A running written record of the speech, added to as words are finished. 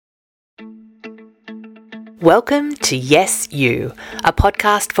Welcome to Yes You, a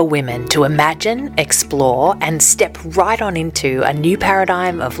podcast for women to imagine, explore, and step right on into a new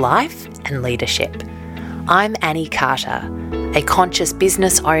paradigm of life and leadership. I'm Annie Carter, a conscious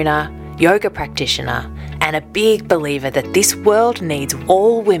business owner, yoga practitioner, and a big believer that this world needs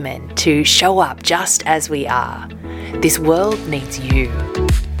all women to show up just as we are. This world needs you.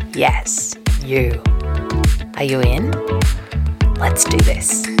 Yes, you. Are you in? Let's do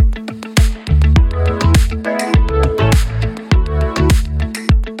this.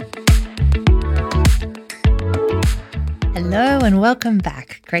 Hello and welcome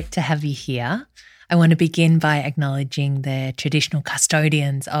back. Great to have you here. I want to begin by acknowledging the traditional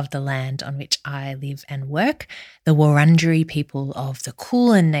custodians of the land on which I live and work, the Wurundjeri people of the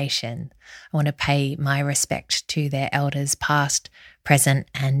Kulin Nation. I want to pay my respect to their elders past, present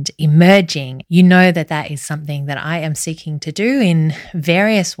and emerging. You know that is something that I am seeking to do in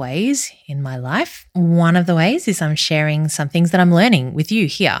various ways in my life. One of the ways is I'm sharing some things that I'm learning with you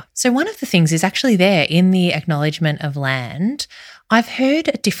here. So one of the things is actually there in the acknowledgement of land. I've heard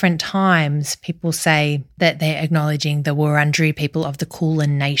at different times people say that they're acknowledging the Wurundjeri people of the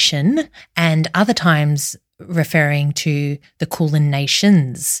Kulin Nation, and other times referring to the Kulin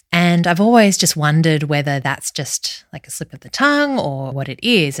Nations. And I've always just wondered whether that's just like a slip of the tongue or what it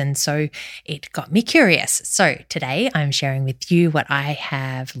is. And so it got me curious. So today I'm sharing with you what I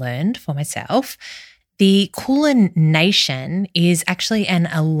have learned for myself. The Kulin Nation is actually an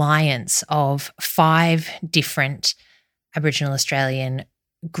alliance of 5 different Aboriginal Australian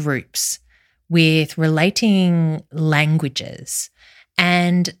groups with relating languages,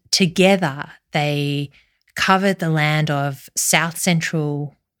 and together they covered the land of South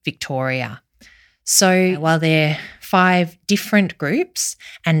Central Victoria. So while they're 5 different groups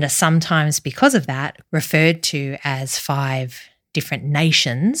and are sometimes because of that referred to as 5 different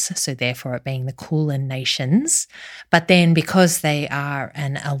nations, so therefore it being the Kulin Nations, but then because they are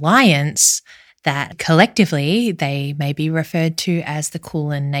an alliance, that collectively they may be referred to as the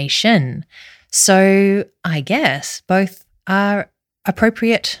Kulin Nation. So I guess both are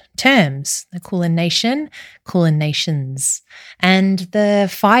appropriate terms, the Kulin Nation, Kulin Nations. And the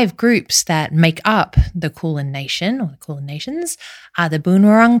 5 groups that make up the Kulin Nation or the Kulin Nations are the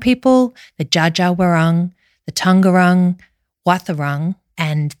Boonwurrung people, the Dja Dja Wurrung, the Taungurung, Wathaurong,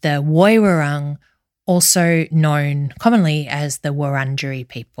 and the Woiwurrung, also known commonly as the Wurundjeri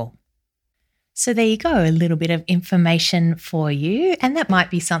people. So there you go, a little bit of information for you, and that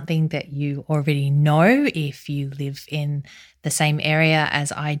might be something that you already know if you live in the same area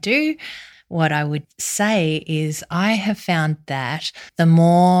as I do. What I would say is I have found that the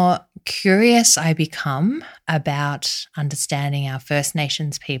more curious I become about understanding our First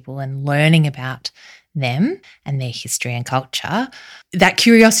Nations people and learning about them and their history and culture, that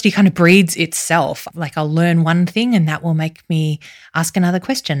curiosity kind of breeds itself. Like I'll learn one thing and that will make me ask another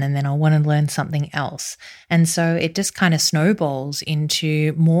question, and then I'll want to learn something else. And so it just kind of snowballs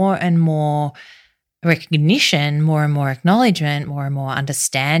into more and more recognition, more and more acknowledgement, more and more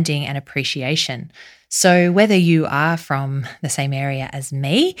understanding and appreciation. So whether you are from the same area as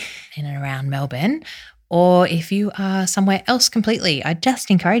me in and around Melbourne, or if you are somewhere else completely, I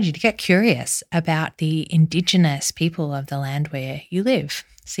just encourage you to get curious about the Indigenous people of the land where you live.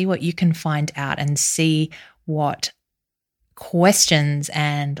 See what you can find out and see what questions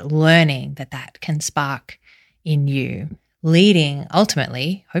and learning that can spark in you, leading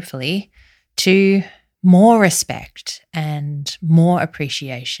ultimately, hopefully, to more respect and more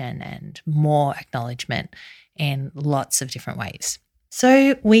appreciation and more acknowledgement in lots of different ways.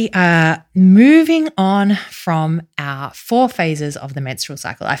 So we are moving on from our 4 phases of the menstrual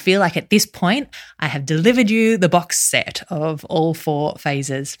cycle. I feel like at this point, I have delivered you the box set of all 4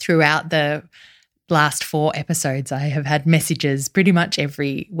 phases throughout the last 4 episodes. I have had messages pretty much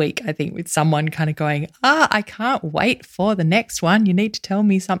every week, I think, with someone kind of going, I can't wait for the next one. You need to tell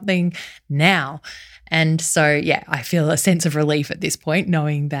me something now. And so, yeah, I feel a sense of relief at this point,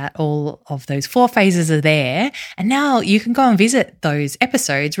 knowing that all of those 4 phases are there. And now you can go and visit those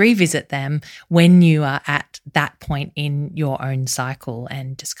episodes, revisit them when you are at that point in your own cycle,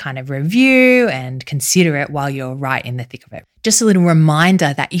 and just kind of review and consider it while you're right in the thick of it. Just a little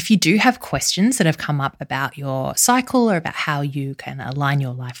reminder that if you do have questions that have come up about your cycle or about how you can align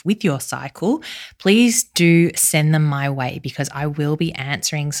your life with your cycle, please do send them my way, because I will be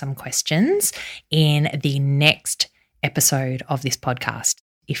answering some questions in the next episode of this podcast.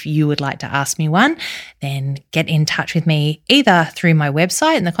 If you would like to ask me one, then get in touch with me either through my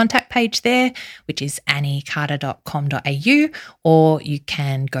website and the contact page there, which is anniecarter.com.au, or you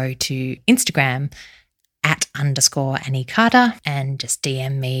can go to Instagram @_Annie Carter and just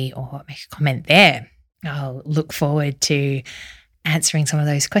DM me or make a comment there. I'll look forward to answering some of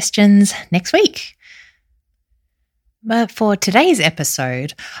those questions next week. But for today's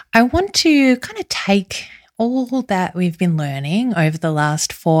episode, I want to kind of take all that we've been learning over the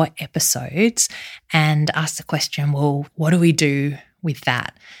last 4 episodes and ask the question, well, what do we do with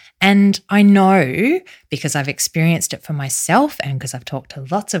that? And I know, because I've experienced it for myself and because I've talked to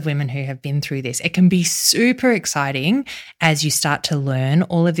lots of women who have been through this, it can be super exciting as you start to learn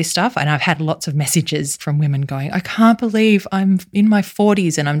all of this stuff. And I've had lots of messages from women going, I can't believe I'm in my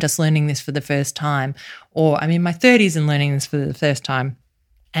 40s and I'm just learning this for the first time, or I'm in my 30s and learning this for the first time.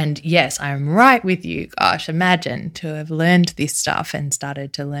 And yes, I'm right with you. Gosh, imagine to have learned this stuff and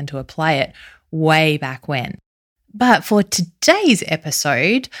started to learn to apply it way back when. But for today's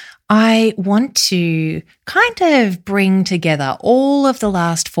episode, I want to kind of bring together all of the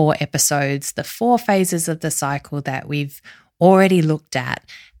last 4 episodes, the 4 phases of the cycle that we've already looked at,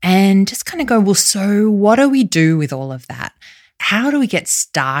 and just kind of go, well, so what do we do with all of that? How do we get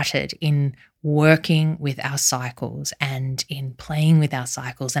started in working with our cycles and in playing with our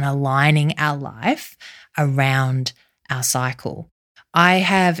cycles and aligning our life around our cycle? I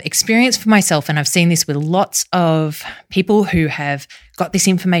have experienced for myself, and I've seen this with lots of people who have got this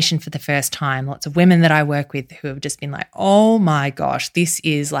information for the first time, lots of women that I work with who have just been like, oh my gosh, this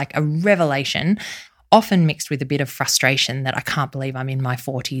is like a revelation, often mixed with a bit of frustration that I can't believe I'm in my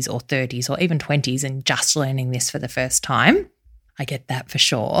 40s or 30s or even 20s and just learning this for the first time. I get that for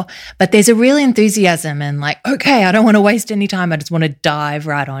sure. But there's a real enthusiasm and like, okay, I don't want to waste any time. I just want to dive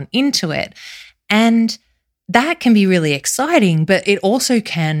right on into it. And that can be really exciting, but it also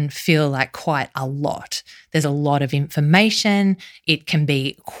can feel like quite a lot. There's a lot of information. It can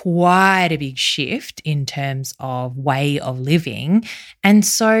be quite a big shift in terms of way of living. And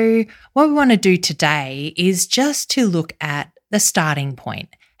so what we want to do today is just to look at the starting point,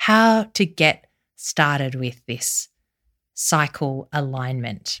 how to get started with this cycle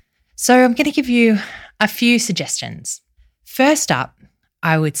alignment. So I'm going to give you a few suggestions. First up,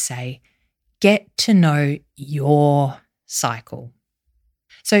 I would say, get to know your cycle.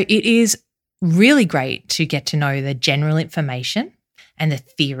 So it is really great to get to know the general information and the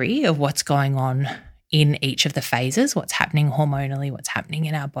theory of what's going on in each of the phases, what's happening hormonally, what's happening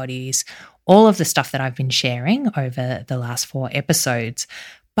in our bodies, all of the stuff that I've been sharing over the last 4 episodes.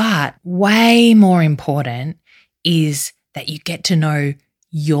 But way more important is that you get to know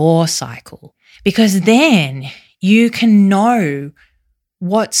your cycle, because then you can know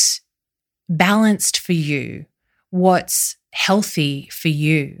what's balanced for you, what's healthy for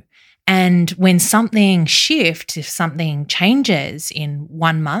you. And when something shifts, if something changes in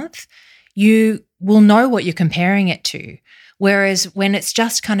 1 month, you will know what you're comparing it to. Whereas when it's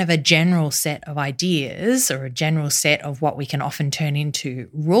just kind of a general set of ideas or a general set of what we can often turn into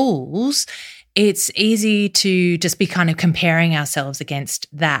rules, it's easy to just be kind of comparing ourselves against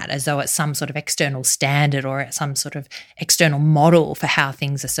that as though it's some sort of external standard or some sort of external model for how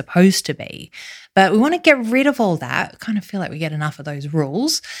things are supposed to be. But we want to get rid of all that, kind of feel like we get enough of those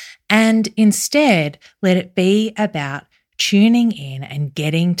rules, and instead let it be about tuning in and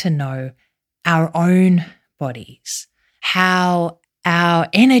getting to know our own bodies, how our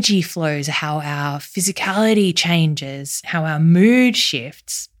energy flows, how our physicality changes, how our mood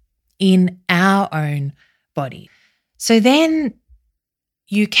shifts in our own body. So then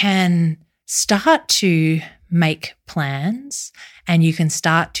you can start to make plans and you can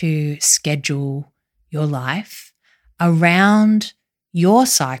start to schedule your life around your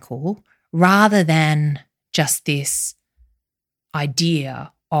cycle rather than just this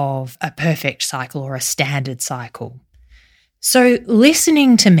idea of a perfect cycle or a standard cycle. So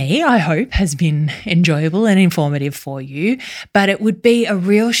listening to me, I hope, has been enjoyable and informative for you, but it would be a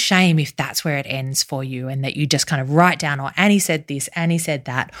real shame if that's where it ends for you and that you just kind of write down, oh, Annie said this, Annie said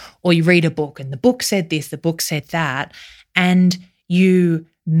that, or you read a book and the book said this, the book said that, and you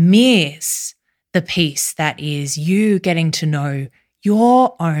miss the piece that is you getting to know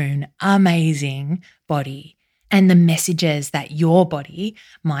your own amazing body and the messages that your body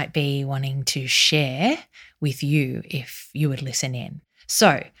might be wanting to share with you if you would listen in.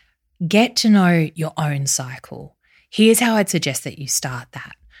 So get to know your own cycle. Here's how I'd suggest that you start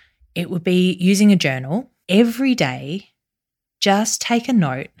that. It would be using a journal. Every day, just take a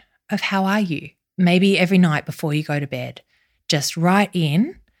note of how are you. Maybe every night before you go to bed, just write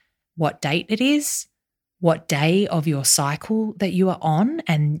in what date it is, what day of your cycle that you are on,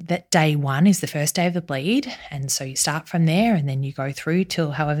 and that day 1 is the first day of the bleed. And so you start from there and then you go through till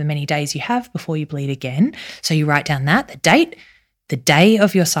however many days you have before you bleed again. So you write down that, the date, the day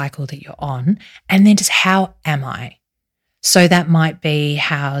of your cycle that you're on, and then just how am I? So that might be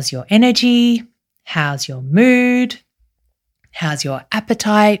how's your energy, How's your mood? How's your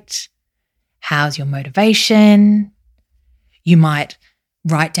appetite? How's your motivation? You might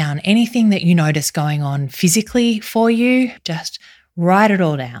write down anything that you notice going on physically for you. Just write it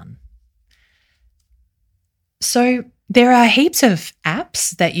all down. So there are heaps of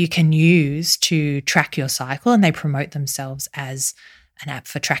apps that you can use to track your cycle, and they promote themselves as an app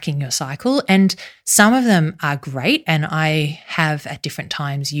for tracking your cycle. And some of them are great, and I have at different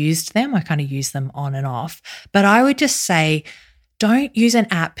times used them. I kind of use them on and off. But I would just say, don't use an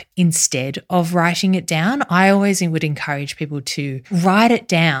app instead of writing it down. I always would encourage people to write it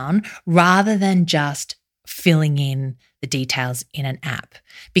down rather than just filling in the details in an app,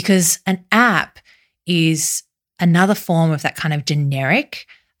 because an app is another form of that kind of generic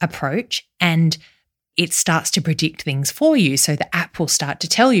approach, and it starts to predict things for you. So the app will start to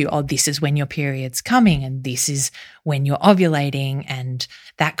tell you, oh, this is when your period's coming and this is when you're ovulating and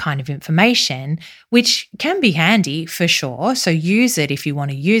that kind of information, which can be handy for sure. So use it if you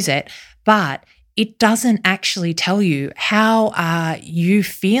want to use it, but it doesn't actually tell you how are you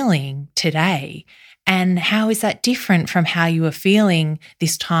feeling today and how is that different from how you were feeling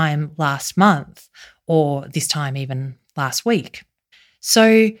this time last month or this time even last week.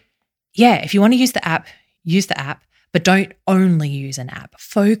 So yeah, if you want to use the app, but don't only use an app.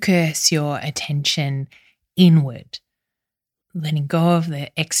 Focus your attention inward, letting go of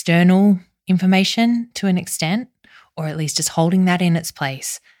the external information to an extent, or at least just holding that in its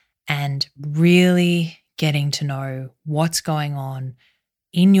place and really getting to know what's going on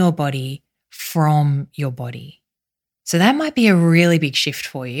in your body from your body. So that might be a really big shift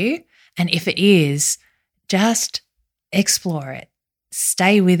for you. And if it is, just explore it,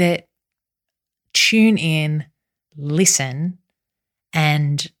 stay with it, tune in, listen,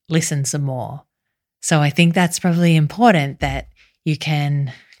 and listen some more. So I think that's probably important that you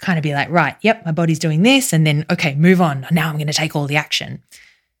can kind of be like, right, yep, my body's doing this, and then, okay, move on. Now I'm going to take all the action.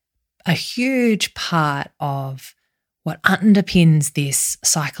 A huge part of what underpins this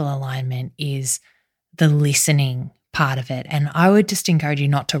cycle alignment is the listening part of it. And I would just encourage you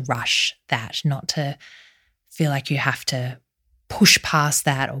not to rush that, not to feel like you have to push past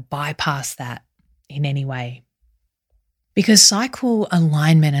that or bypass that in any way. Because cycle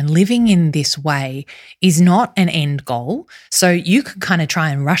alignment and living in this way is not an end goal. So you could kind of try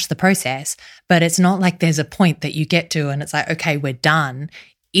and rush the process, but it's not like there's a point that you get to and it's like, okay, we're done.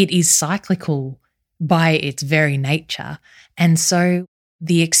 It is cyclical by its very nature. And so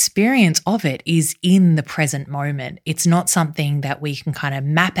the experience of it is in the present moment. It's not something that we can kind of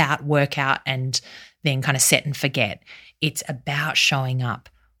map out, work out, and then kind of set and forget. It's about showing up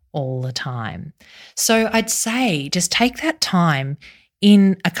all the time. So I'd say just take that time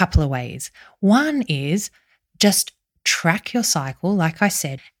in a couple of ways. One is just track your cycle, like I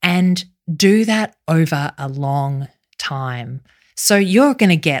said, and do that over a long time. So you're going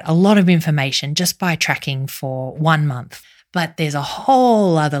to get a lot of information just by tracking for 1 month. But there's a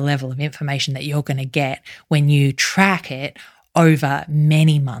whole other level of information that you're going to get when you track it over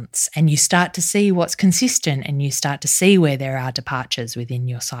many months and you start to see what's consistent and you start to see where there are departures within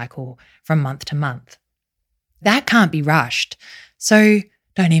your cycle from month to month. That can't be rushed. So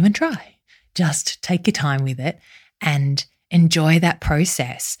don't even try. Just take your time with it and enjoy that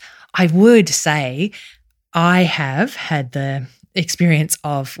process. I would say I have had the experience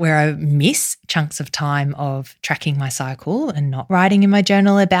of where I miss chunks of time of tracking my cycle and not writing in my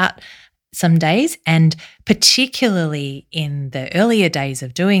journal about some days. And particularly in the earlier days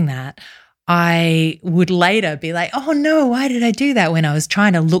of doing that, I would later be like, oh no, why did I do that? When I was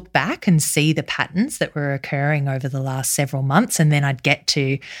trying to look back and see the patterns that were occurring over the last several months. And then I'd get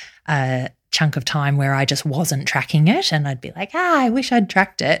to a chunk of time where I just wasn't tracking it. And I'd be like, I wish I'd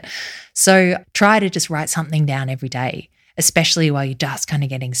tracked it. So try to just write something down every day, especially while you're just kind of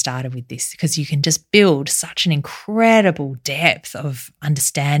getting started with this, because you can just build such an incredible depth of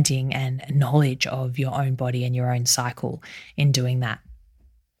understanding and knowledge of your own body and your own cycle in doing that.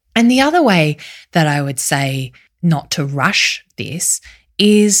 And the other way that I would say not to rush this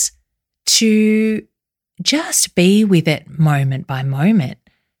is to just be with it moment by moment.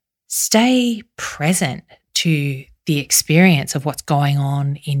 Stay present to the experience of what's going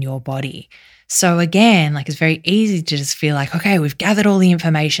on in your body. So again, like it's very easy to just feel like, okay, we've gathered all the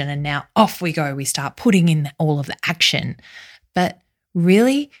information and now off we go. We start putting in all of the action. But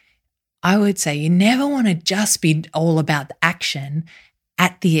really, I would say you never want to just be all about the action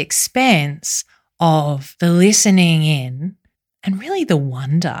at the expense of the listening in and really the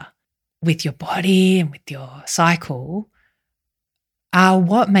wonder with your body and with your cycle are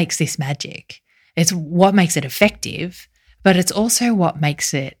what makes this magic. It's what makes it effective, but it's also what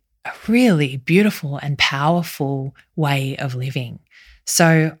makes it a really beautiful and powerful way of living.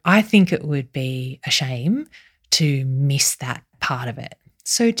 So I think it would be a shame to miss that part of it.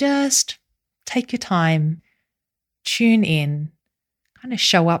 So just take your time, tune in, kind of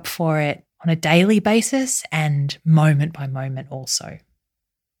show up for it on a daily basis and moment by moment also.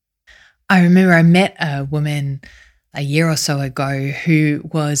 I remember I met a woman a year or so ago who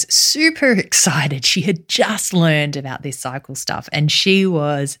was super excited. She had just learned about this cycle stuff and she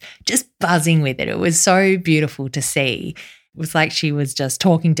was just buzzing with it. It was so beautiful to see. It was like she was just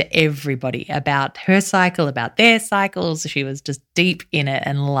talking to everybody about her cycle, about their cycles. She was just deep in it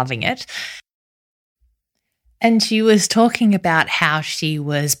and loving it. And she was talking about how she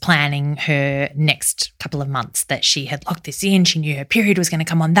was planning her next couple of months, that she had locked this in. She knew her period was going to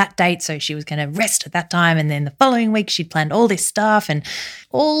come on that date, so she was going to rest at that time. And then the following week, she'd planned all this stuff and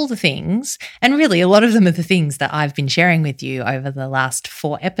all the things. And really, a lot of them are the things that I've been sharing with you over the last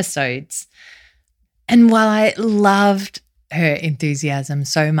 4 episodes. And while I loved her enthusiasm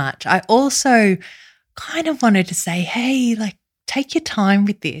so much, I also kind of wanted to say, hey, take your time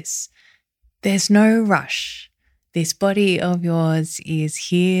with this. There's no rush. This body of yours is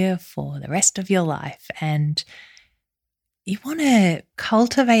here for the rest of your life and you want to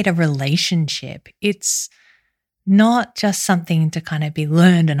cultivate a relationship. It's not just something to kind of be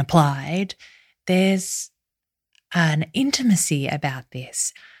learned and applied. There's an intimacy about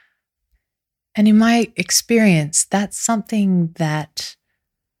this. And in my experience, that's something that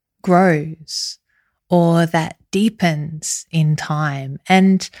grows or that deepens in time.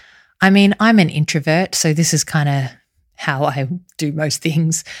 And I mean, I'm an introvert, so this is kind of how I do most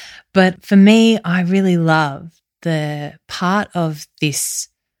things. But for me, I really love the part of this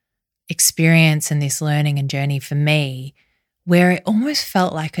experience and this learning and journey for me where it almost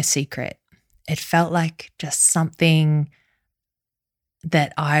felt like a secret. It felt like just something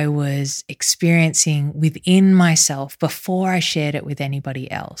that I was experiencing within myself before I shared it with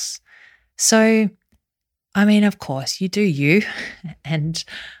anybody else. So, I mean, of course, you do you, and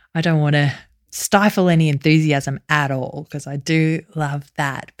I don't want to stifle any enthusiasm at all because I do love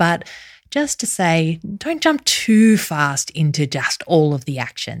that. But just to say, don't jump too fast into just all of the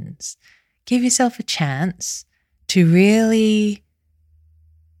actions. Give yourself a chance to really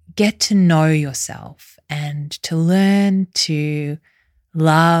get to know yourself and to learn to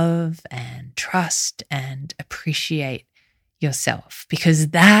love and trust and appreciate yourself, because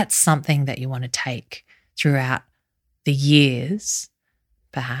that's something that you want to take throughout the years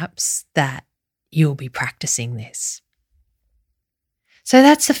perhaps that you'll be practicing this. So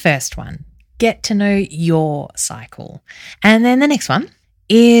that's the first one. Get to know your cycle. And then the next one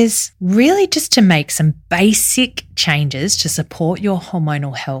is really just to make some basic changes to support your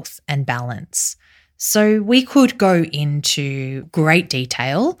hormonal health and balance. So we could go into great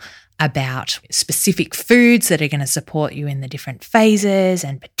detail about specific foods that are going to support you in the different phases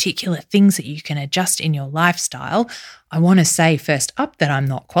and particular things that you can adjust in your lifestyle. I want to say first up that I'm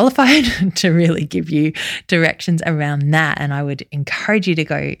not qualified to really give you directions around that, and I would encourage you to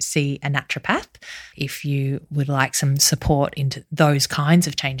go see a naturopath if you would like some support into those kinds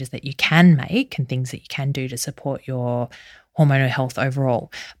of changes that you can make and things that you can do to support your hormonal health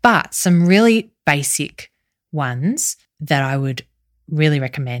overall. But some really basic ones that I would really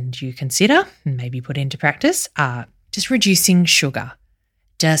recommend you consider and maybe put into practice are just reducing sugar.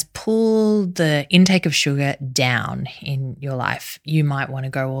 Just pull the intake of sugar down in your life. You might want to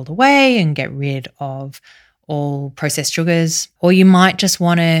go all the way and get rid of all processed sugars, or you might just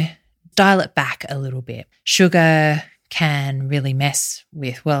want to dial it back a little bit. Sugar can really mess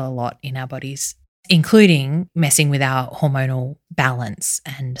with, well, a lot in our bodies, including messing with our hormonal balance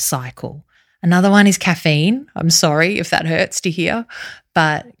and cycle. Another one is caffeine. I'm sorry if that hurts to hear,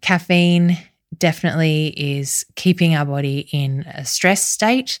 but caffeine definitely is keeping our body in a stress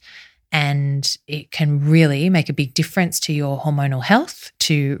state, and it can really make a big difference to your hormonal health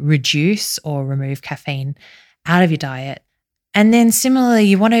to reduce or remove caffeine out of your diet. And then similarly,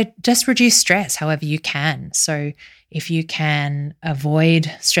 you want to just reduce stress however you can. So if you can avoid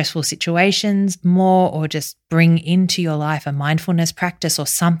stressful situations more, or just bring into your life a mindfulness practice or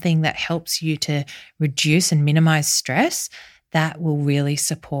something that helps you to reduce and minimize stress, that will really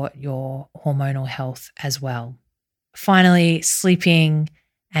support your hormonal health as well. Finally, sleeping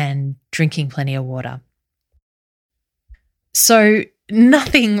and drinking plenty of water. So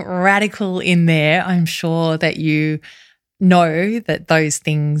nothing radical in there. I'm sure that you know that those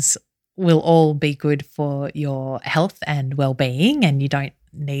things will all be good for your health and well-being, and you don't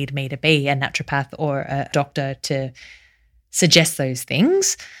need me to be a naturopath or a doctor to suggest those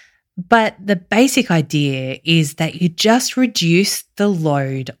things. But the basic idea is that you just reduce the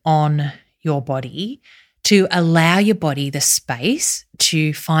load on your body to allow your body the space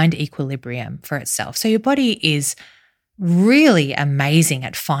to find equilibrium for itself. So your body is really amazing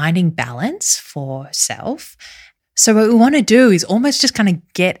at finding balance for self. So what we want to do is almost just kind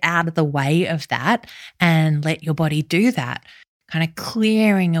of get out of the way of that and let your body do that, kind of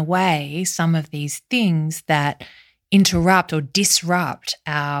clearing away some of these things that interrupt or disrupt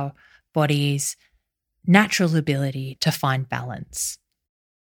our body's natural ability to find balance.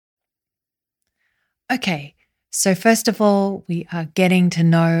 Okay, so first of all, we are getting to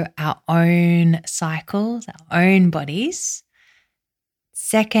know our own cycles, our own bodies.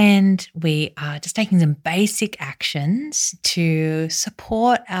 Second, we are just taking some basic actions to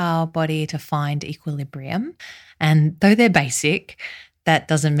support our body to find equilibrium. And though they're basic, that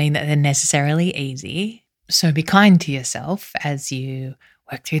doesn't mean that they're necessarily easy. So be kind to yourself as you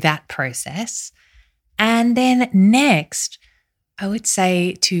work through that process. And then next, I would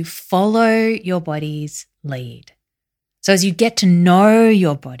say to follow your body's lead. So as you get to know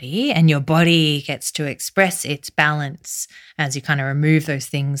your body and your body gets to express its balance, as you kind of remove those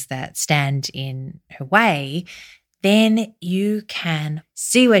things that stand in her way, then you can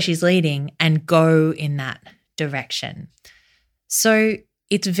see where she's leading and go in that direction. So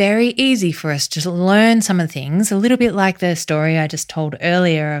it's very easy for us to learn some of the things, a little bit like the story I just told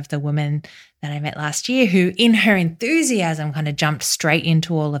earlier of the woman that I met last year who in her enthusiasm kind of jumped straight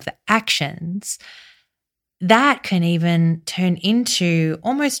into all of the actions. That can even turn into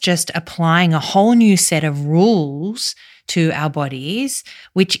almost just applying a whole new set of rules to our bodies,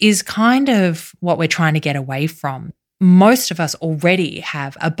 which is kind of what we're trying to get away from. Most of us already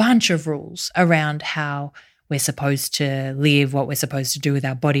have a bunch of rules around how we're supposed to live, what we're supposed to do with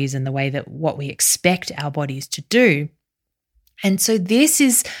our bodies and the way that what we expect our bodies to do. And so this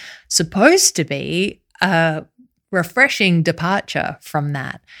is supposed to be a refreshing departure from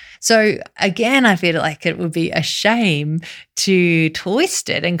that. So again, I feel like it would be a shame to twist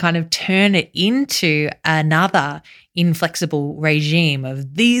it and kind of turn it into another inflexible regime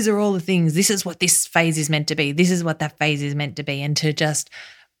of these are all the things, this is what this phase is meant to be, this is what that phase is meant to be, and to just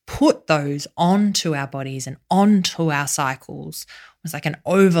put those onto our bodies and onto our cycles. It's like an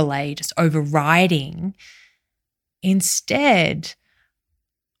overlay, just overriding. Instead,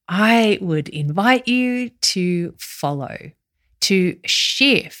 I would invite you to follow, to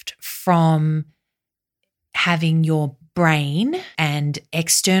shift from having your brain and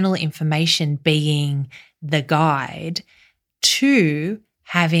external information being the guide to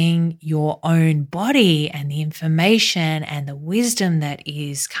having your own body and the information and the wisdom that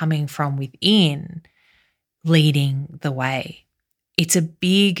is coming from within leading the way. It's a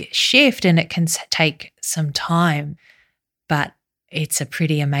big shift and it can take some time, but it's a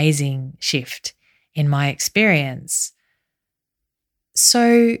pretty amazing shift in my experience.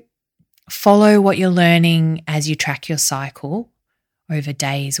 So follow what you're learning as you track your cycle over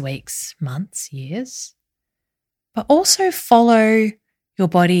days, weeks, months, years, but also follow your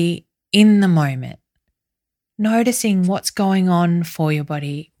body in the moment, noticing what's going on for your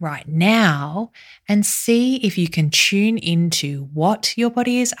body right now and see if you can tune into what your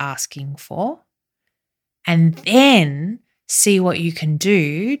body is asking for and then see what you can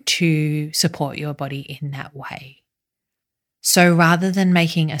do to support your body in that way. So rather than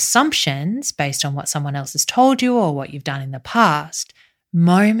making assumptions based on what someone else has told you or what you've done in the past,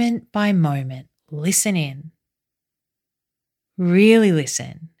 moment by moment, listen in. Really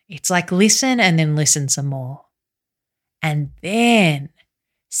listen. It's like listen and then listen some more. And then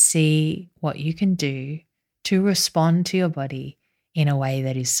see what you can do to respond to your body in a way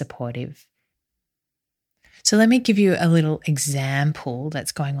that is supportive. So let me give you a little example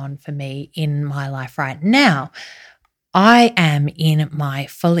that's going on for me in my life right now. I am in my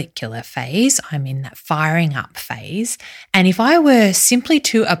follicular phase. I'm in that firing up phase. And if I were simply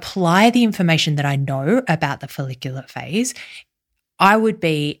to apply the information that I know about the follicular phase, I would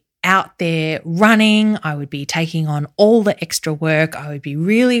be out there running. I would be taking on all the extra work. I would be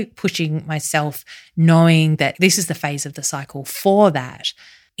really pushing myself, knowing that this is the phase of the cycle for that.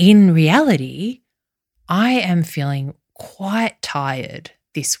 In reality, I am feeling quite tired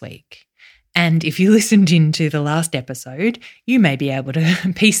this week. And if you listened into the last episode, you may be able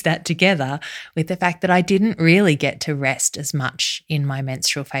to piece that together with the fact that I didn't really get to rest as much in my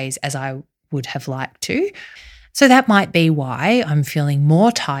menstrual phase as I would have liked to. So that might be why I'm feeling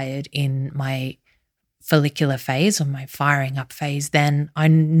more tired in my follicular phase or my firing up phase than I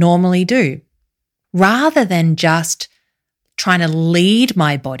normally do. Rather than just trying to lead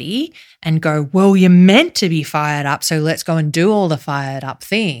my body and go, well, you're meant to be fired up, so let's go and do all the fired up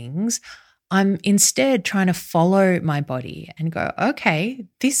things. I'm instead trying to follow my body and go, okay,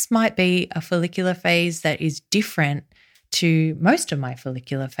 this might be a follicular phase that is different to most of my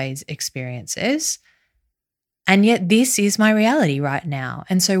follicular phase experiences. And yet this is my reality right now.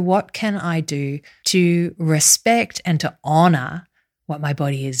 And so what can I do to respect and to honor what my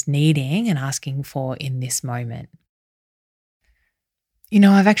body is needing and asking for in this moment? You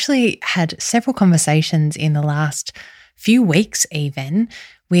know, I've actually had several conversations in the last few weeks even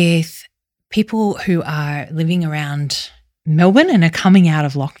with people who are living around Melbourne and are coming out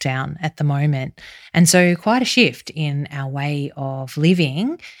of lockdown at the moment. And so quite a shift in our way of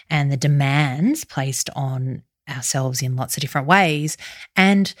living and the demands placed on ourselves in lots of different ways.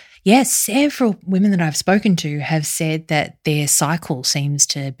 And yes, several women that I've spoken to have said that their cycle seems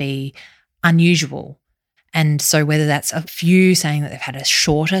to be unusual. And so whether that's a few saying that they've had a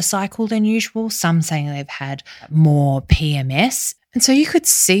shorter cycle than usual, some saying they've had more PMS. And so you could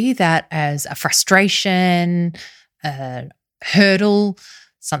see that as a frustration, a hurdle,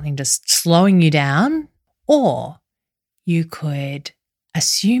 something just slowing you down, or you could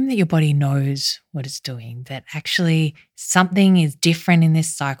assume that your body knows what it's doing, that actually something is different in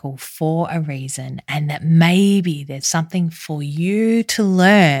this cycle for a reason, and that maybe there's something for you to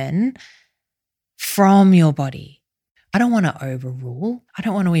learn from your body. I don't want to overrule. I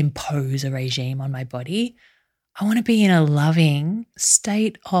don't want to impose a regime on my body. I want to be in a loving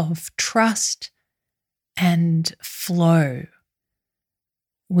state of trust and flow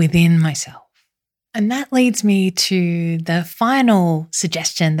within myself. And that leads me to the final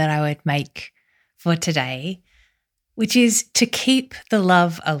suggestion that I would make for today, which is to keep the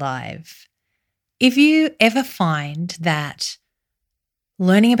love alive. If you ever find that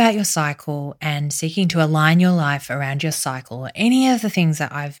learning about your cycle and seeking to align your life around your cycle, or any of the things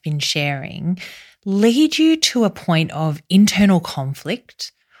that I've been sharing, lead you to a point of internal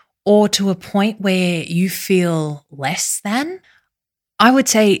conflict or to a point where you feel less than, I would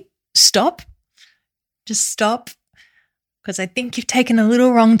say stop. Just stop, because I think you've taken a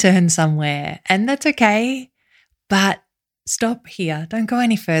little wrong turn somewhere, and that's okay. But stop here. Don't go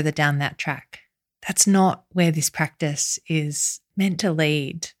any further down that track. That's not where this practice is meant to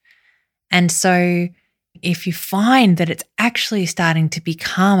lead. And so if you find that it's actually starting to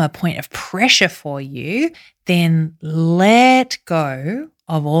become a point of pressure for you, then let go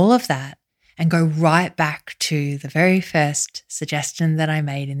of all of that and go right back to the very first suggestion that I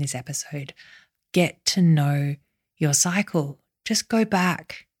made in this episode. Get to know your cycle. Just go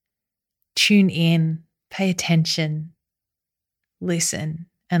back, tune in, pay attention, listen,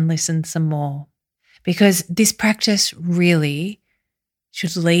 and listen some more. Because this practice really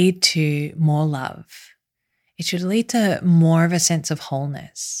should lead to more love. It should lead to more of a sense of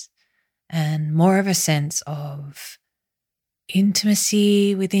wholeness and more of a sense of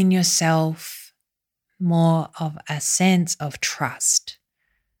intimacy within yourself, more of a sense of trust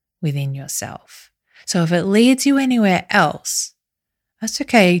within yourself. So if it leads you anywhere else, that's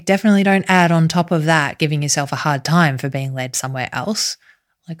okay. Definitely don't add on top of that giving yourself a hard time for being led somewhere else.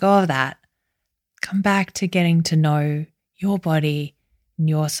 Let go of that. Come back to getting to know your body and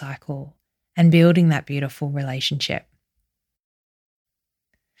your cycle and building that beautiful relationship.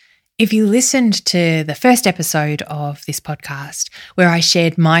 If you listened to the first episode of this podcast where I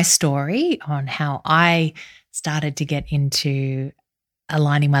shared my story on how I started to get into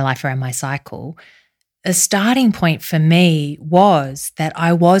aligning my life around my cycle, a starting point for me was that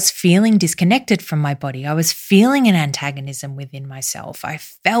I was feeling disconnected from my body. I was feeling an antagonism within myself. I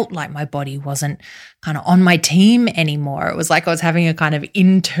felt like my body wasn't kind of on my team anymore. It was like I was having a kind of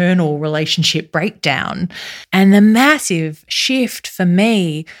internal relationship breakdown. And the massive shift for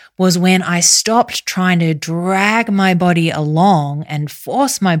me was when I stopped trying to drag my body along and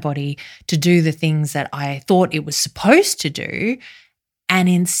force my body to do the things that I thought it was supposed to do, and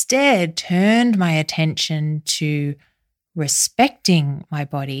instead turned my attention to respecting my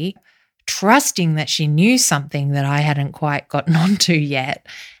body, trusting that she knew something that I hadn't quite gotten onto yet,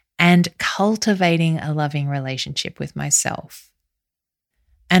 and cultivating a loving relationship with myself.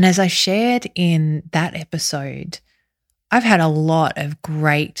 And as I shared in that episode, I've had a lot of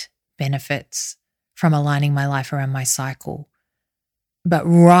great benefits from aligning my life around my cycle. But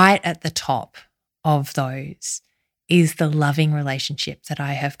right at the top of those is the loving relationship that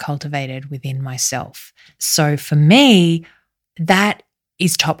I have cultivated within myself. So for me, that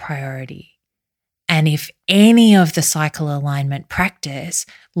is top priority. And if any of the cycle alignment practice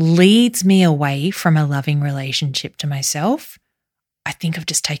leads me away from a loving relationship to myself, I think I've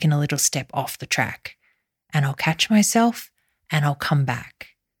just taken a little step off the track, and I'll catch myself and I'll come back.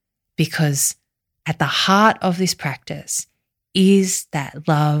 Because at the heart of this practice is that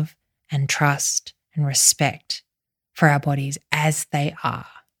love and trust and respect for our bodies as they are.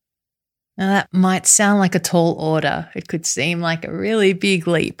 Now, that might sound like a tall order. It could seem like a really big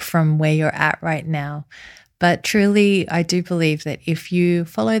leap from where you're at right now. But truly, I do believe that if you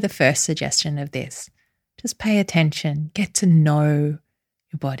follow the first suggestion of this, just pay attention, get to know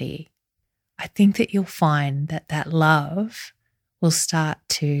your body, I think that you'll find that that love will start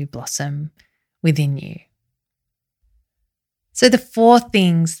to blossom within you. So the 4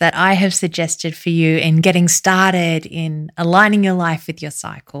 things that I have suggested for you in getting started in aligning your life with your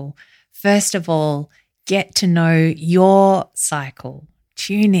cycle. First of all, get to know your cycle.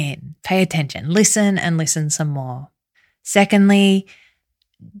 Tune in, pay attention, listen and listen some more. Secondly,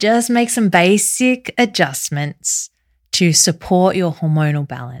 just make some basic adjustments to support your hormonal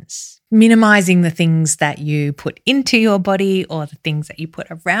balance, minimizing the things that you put into your body or the things that you put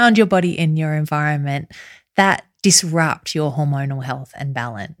around your body in your environment that disrupt your hormonal health and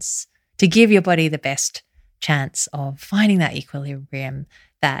balance, to give your body the best chance of finding that equilibrium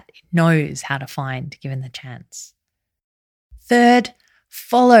that it knows how to find given the chance. Third,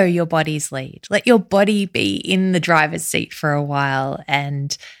 follow your body's lead. Let your body be in the driver's seat for a while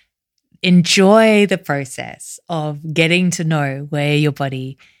and enjoy the process of getting to know where your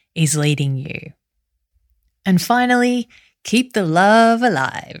body is leading you. And finally, keep the love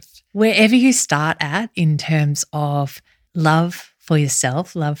alive. Wherever you start at in terms of love for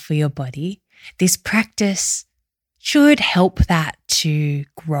yourself, love for your body, this practice should help that to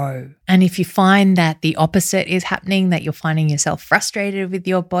grow. And if you find that the opposite is happening, that you're finding yourself frustrated with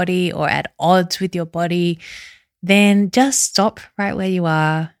your body or at odds with your body, then just stop right where you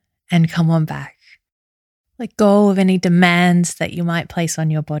are and come on back. Let go of any demands that you might place on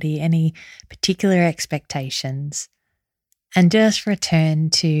your body, any particular expectations, and just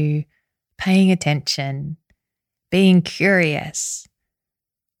return to paying attention, being curious,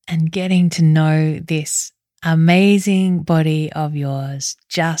 and getting to know this amazing body of yours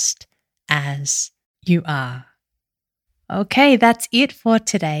just as you are. Okay, that's it for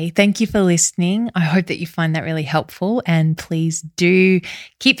today. Thank you for listening. I hope that you find that really helpful, and please do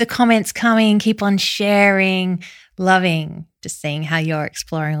keep the comments coming, keep on sharing, loving just seeing how you're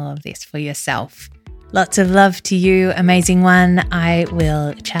exploring all of this for yourself. Lots of love to you, amazing one. I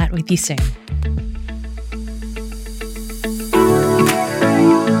will chat with you soon.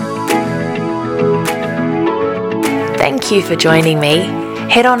 Thank you for joining me.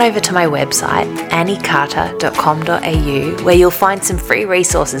 Head on over to my website, anniecarter.com.au, where you'll find some free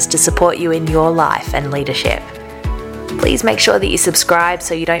resources to support you in your life and leadership. Please make sure that you subscribe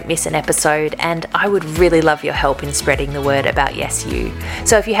so you don't miss an episode, and I would really love your help in spreading the word about Yes You.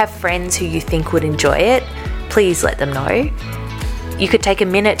 So if you have friends who you think would enjoy it, please let them know. You could take a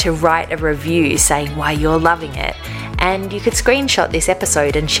minute to write a review saying why you're loving it, and you could screenshot this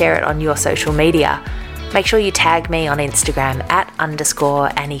episode and share it on your social media. Make sure you tag me on Instagram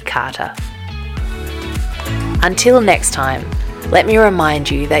 @_Annie Carter. Until next time, let me remind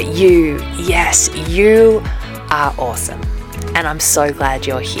you that you, yes, you are awesome. And I'm so glad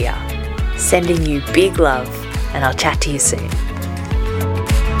you're here. Sending you big love, and I'll chat to you soon.